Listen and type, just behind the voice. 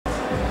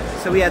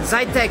So we had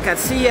Zaidtek at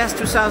CES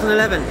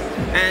 2011,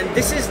 and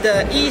this is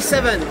the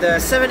E7, the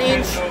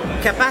 7-inch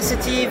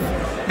capacitive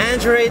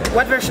Android.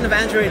 What version of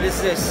Android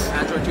is this?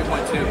 Android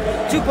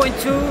 2.2.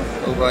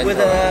 2.2 with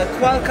a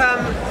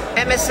Qualcomm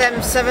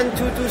MSM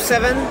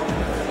 7227.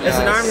 There's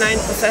an ARM9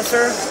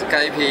 processor.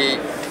 Skype.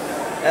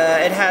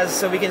 It has,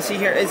 so we can see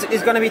here, it's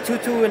going to be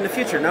 2.2 in the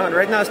future. No,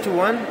 right now it's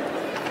 2.1.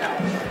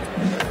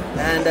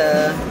 And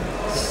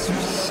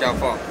cell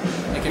phone.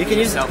 You can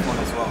use cell phone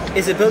as well.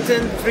 Is it built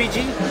in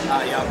 3G?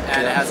 Yeah,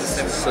 and it has a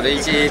SIM card.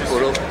 3G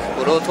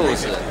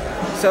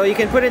Bluetooth. So you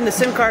can put in the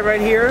SIM card right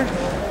here,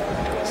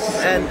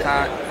 and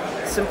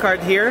SIM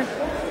card here,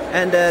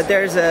 and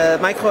there's a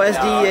micro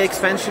SD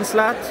expansion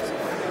slot,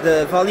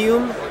 the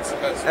volume.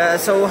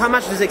 So how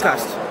much does it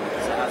cost?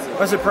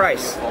 What's the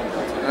price?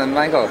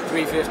 Michael.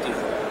 350.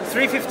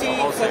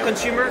 350 for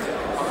consumer?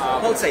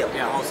 Wholesale.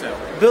 Yeah, wholesale.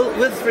 Built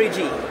with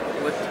 3G.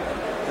 With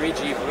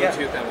 3G,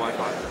 Bluetooth, and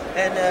Wi-Fi.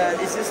 And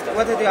is this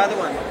what is the other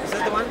one? Is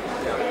that the one?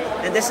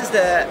 Yeah. And this is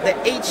the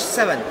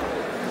H7,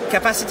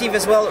 capacitive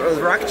as well,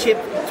 rack chip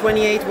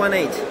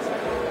 2818.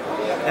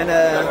 And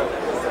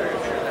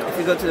if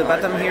you go to the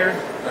bottom here,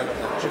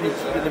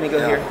 let me go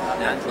here.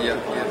 Yeah.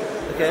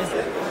 Okay,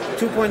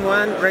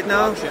 2.1 right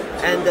now,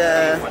 and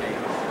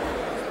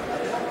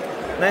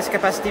nice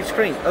capacitive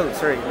screen. Oh,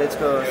 sorry, let's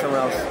go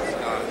somewhere else.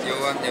 You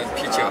want the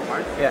picture?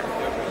 Yeah.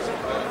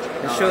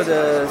 And show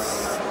the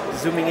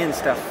zooming in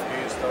stuff.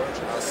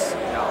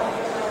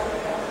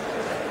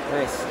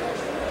 Nice.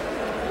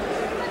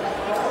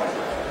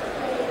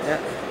 Yeah.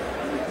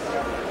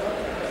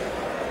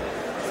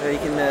 So you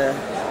can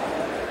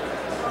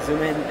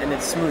zoom in and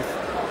it's smooth.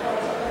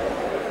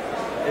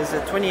 It's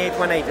a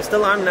 2818. It's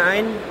still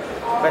ARM9,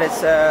 but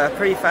it's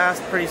pretty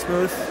fast, pretty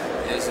smooth.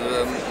 It's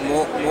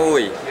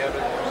movie.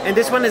 And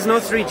this one is no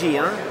 3G,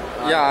 huh?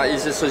 Yeah,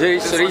 it's 3G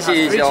is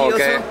 3G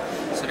okay. also?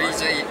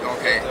 3G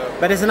okay.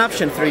 But it's an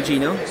option 3G,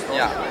 no?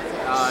 Yeah.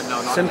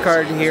 No, not SIM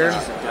card here.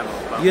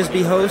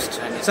 USB host.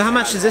 So how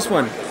much is this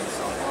one?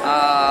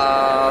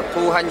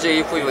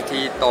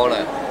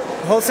 $250.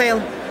 Wholesale?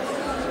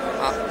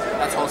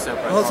 That's wholesale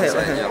price. Wholesale,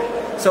 okay.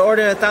 Yeah. So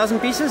order 1,000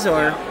 pieces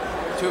or?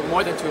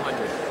 More than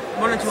 200.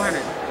 More than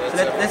 200.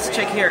 Let's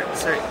check here.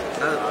 Sorry.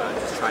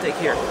 Take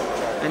here.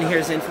 And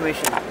here's the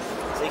information.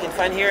 So you can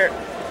find here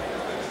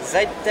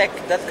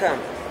Zaidtek.com.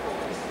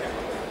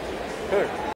 Cool.